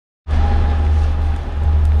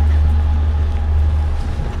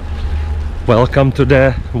Welcome to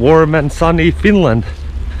the warm and sunny Finland.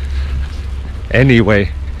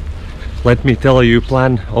 Anyway, let me tell you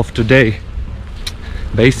plan of today.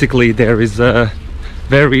 Basically there is a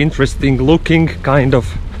very interesting looking kind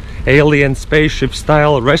of alien spaceship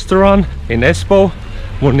style restaurant in Espoo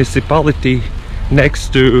municipality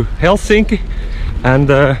next to Helsinki, and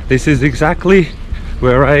this is exactly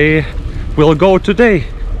where I will go today.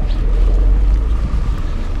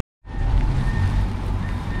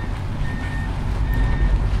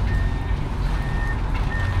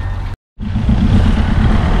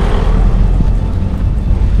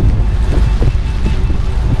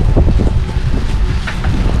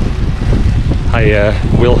 I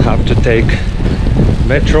will have to take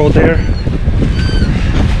metro there.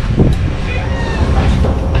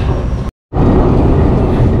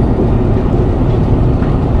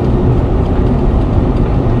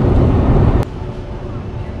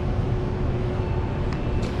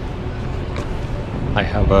 I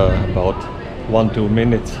have about 1-2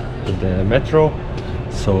 minutes to the metro,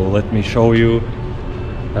 so let me show you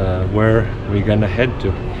where we're gonna head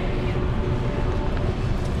to.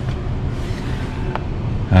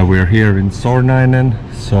 We're here in Sornainen,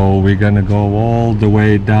 so we're gonna go all the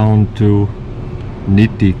way down to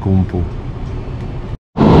Nitikumpu.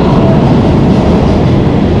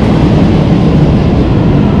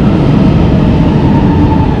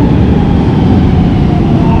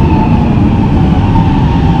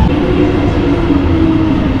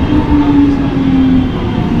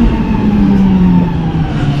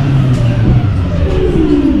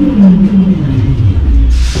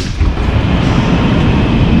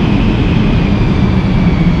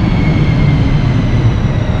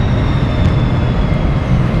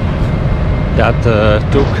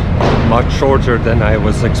 That took much shorter than I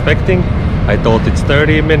was expecting. I thought it's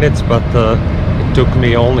 30 minutes, but it took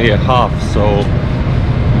me only a half, so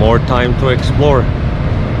more time to explore.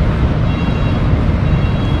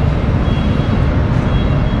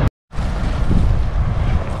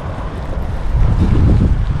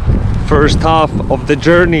 First half of the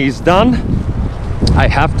journey is done. I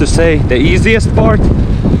have to say the easiest part,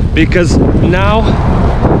 because now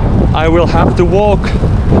I will have to walk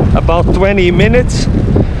about 20 minutes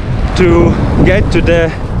to get to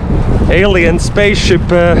the alien spaceship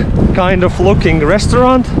kind of looking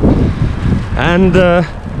restaurant, and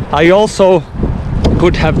I also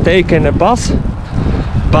could have taken a bus,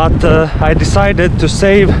 but I decided to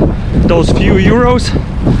save those few euros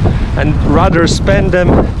and rather spend them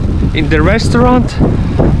in the restaurant,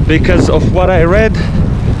 because of what I read,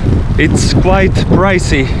 it's quite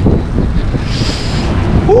pricey.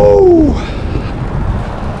 Woo!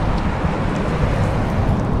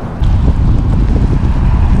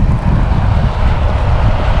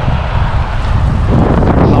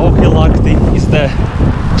 Haukilahti is the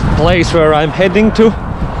place where I'm heading to,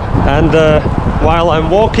 and while I'm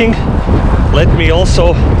walking, let me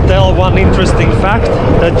also tell one interesting fact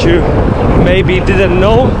that you maybe didn't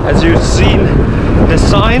know. As you've seen the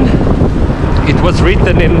sign, it was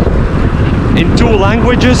written in 2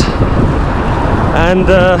 languages, and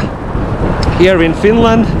here in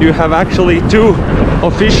Finland you have actually 2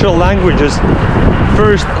 official languages.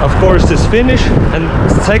 First, of course, is Finnish,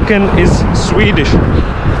 and second is Swedish.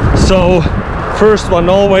 So first one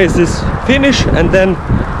always is Finnish, and then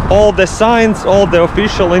all the signs, all the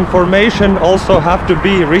official information also have to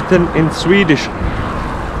be written in Swedish.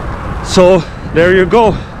 So there you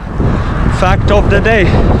go, fact of the day.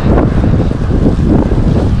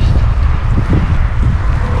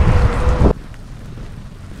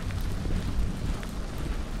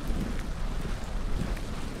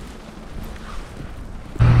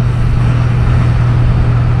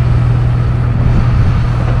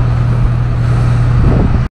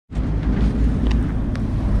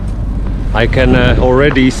 I can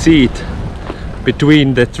already see it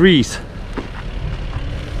between the trees.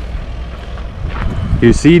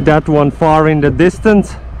 You see that one far in the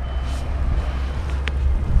distance?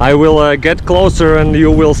 I will get closer and you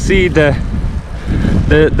will see the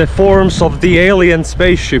forms of the alien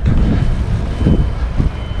spaceship.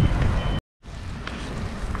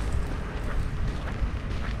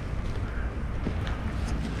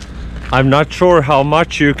 I'm not sure how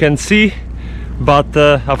much you can see, but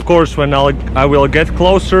of course when I will get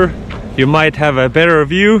closer you might have a better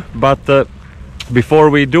view. But before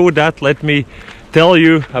we do that, let me tell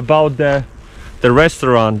you about the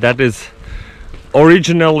restaurant. That is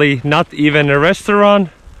originally not even a restaurant.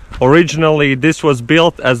 Originally this was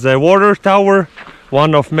built as a water tower,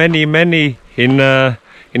 one of many in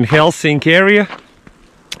Helsinki area,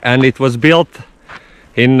 and it was built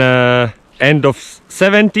in end of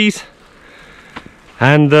 70s,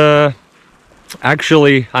 and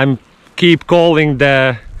Actually, I'm keep calling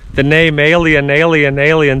the name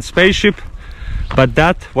alien spaceship, but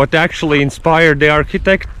that what actually inspired the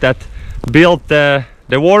architect that built the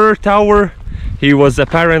water tower. He was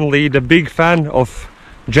apparently the big fan of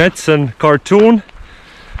Jetson cartoon.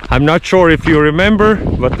 I'm not sure if you remember,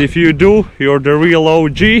 but if you do, you're the real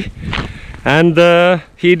OG. And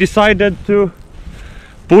he decided to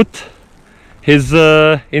put his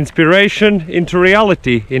inspiration into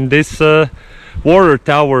reality in this water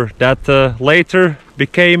tower that later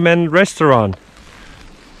became a restaurant.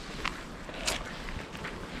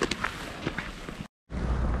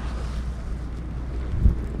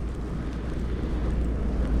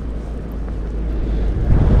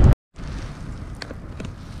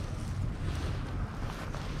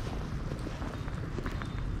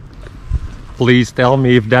 Please tell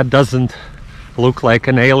me if that doesn't look like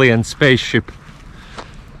an alien spaceship.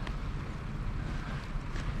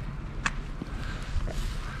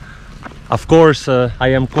 Of course, I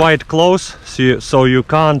am quite close, so you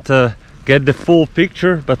can't get the full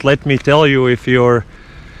picture, but let me tell you, if you're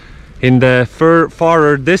in the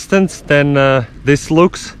farther distance, then this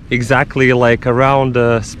looks exactly like a round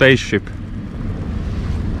spaceship.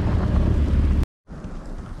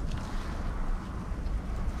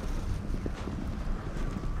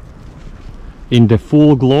 In the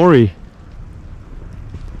full glory.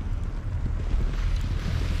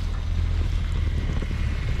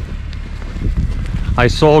 I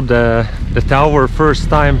saw the tower first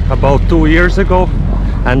time about 2 years ago,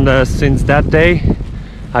 and since that day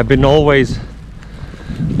I've been always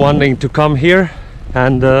wanting to come here,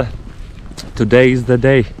 and today is the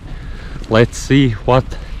day. Let's see what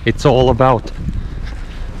it's all about.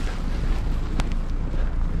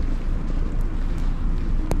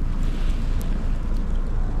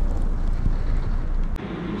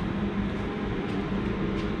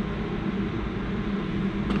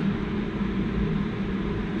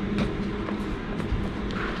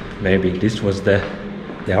 Maybe this was the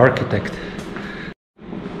architect.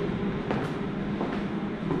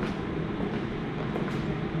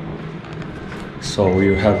 So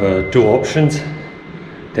you have two options: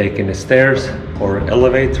 taking the stairs or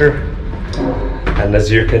elevator. And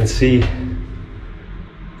as you can see,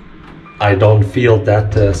 I don't feel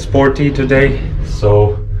that sporty today,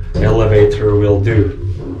 so elevator will do.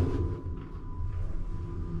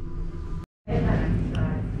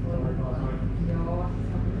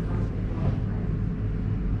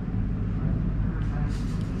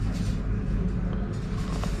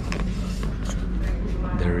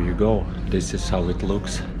 There you go. This is how it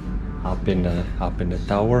looks up in the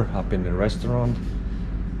tower, up in the restaurant,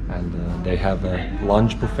 and they have a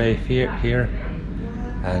lunch buffet here,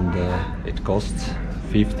 and it costs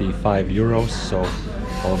 55 euros. So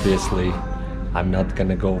obviously I'm not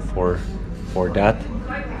gonna go for that.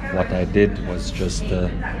 What I did was just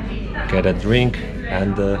get a drink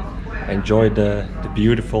and enjoy the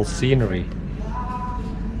beautiful scenery.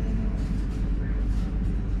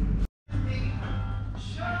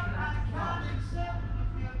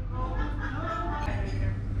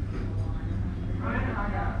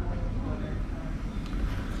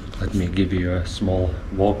 Let me give you a small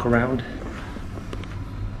walk around.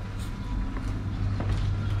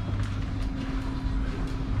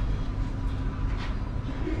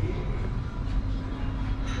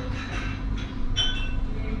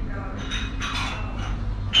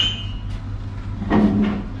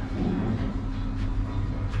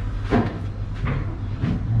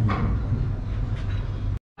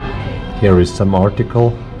 Here is some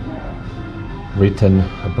article written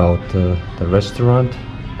about the restaurant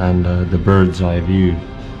and the bird's eye view.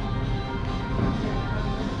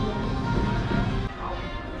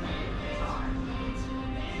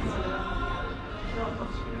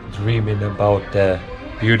 Dreaming about the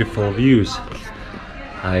beautiful views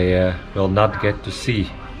I will not get to see,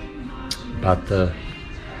 but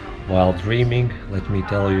while dreaming, let me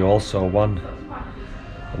tell you also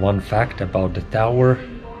one fact about the tower,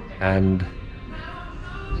 and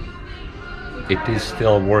it is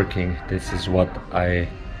still working. This is what I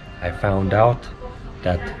found out,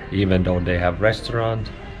 that even though they have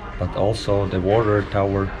restaurant, but also the water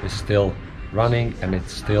tower is still running, and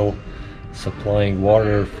it's still supplying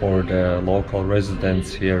water for the local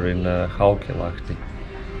residents here in Haukilahti.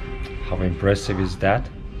 How impressive is that?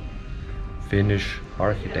 Finnish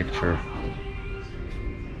architecture.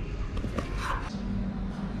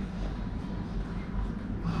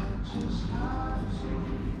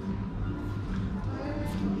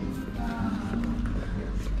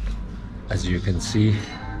 As you can see,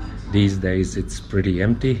 these days it's pretty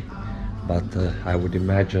empty, but I would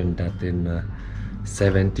imagine that in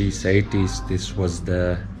 70s, 80s, this was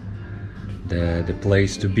the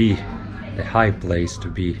place to be, the high place to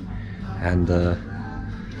be, and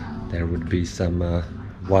there would be some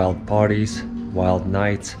wild parties, wild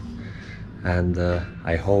nights, and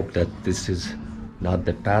I hope that this is not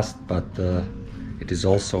the past, but it is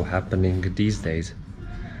also happening these days.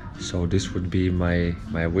 So this would be my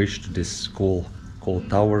wish to this cool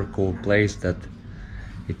tower, cool place, that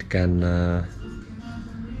it can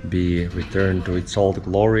be returned to its old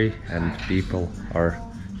glory and people are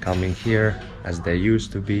coming here as they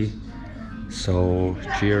used to be. So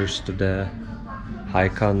cheers to the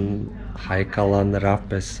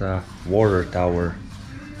Haikaranpesä water tower.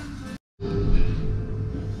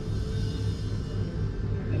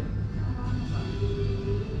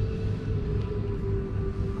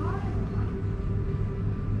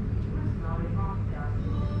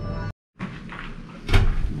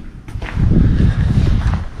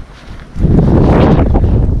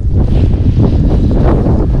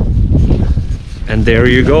 And there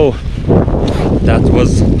you go. That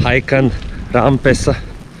was Haikaranpesä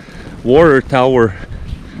water tower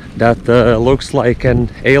that looks like an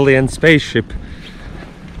alien spaceship.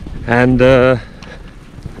 And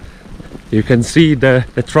you can see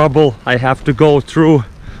the trouble I have to go through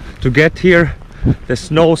to get here. The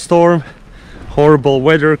snowstorm, horrible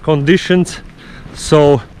weather conditions.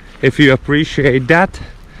 So if you appreciate that,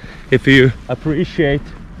 if you appreciate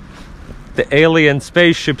the alien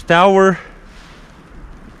spaceship tower,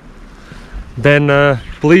 then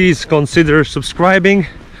please consider subscribing.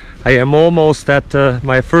 I am almost at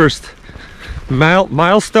my first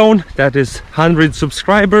milestone, that is 100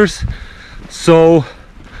 subscribers. So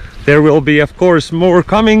there will be, of course, more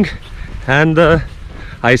coming, and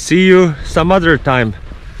I see you some other time.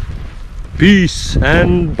 Peace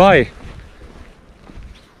and bye.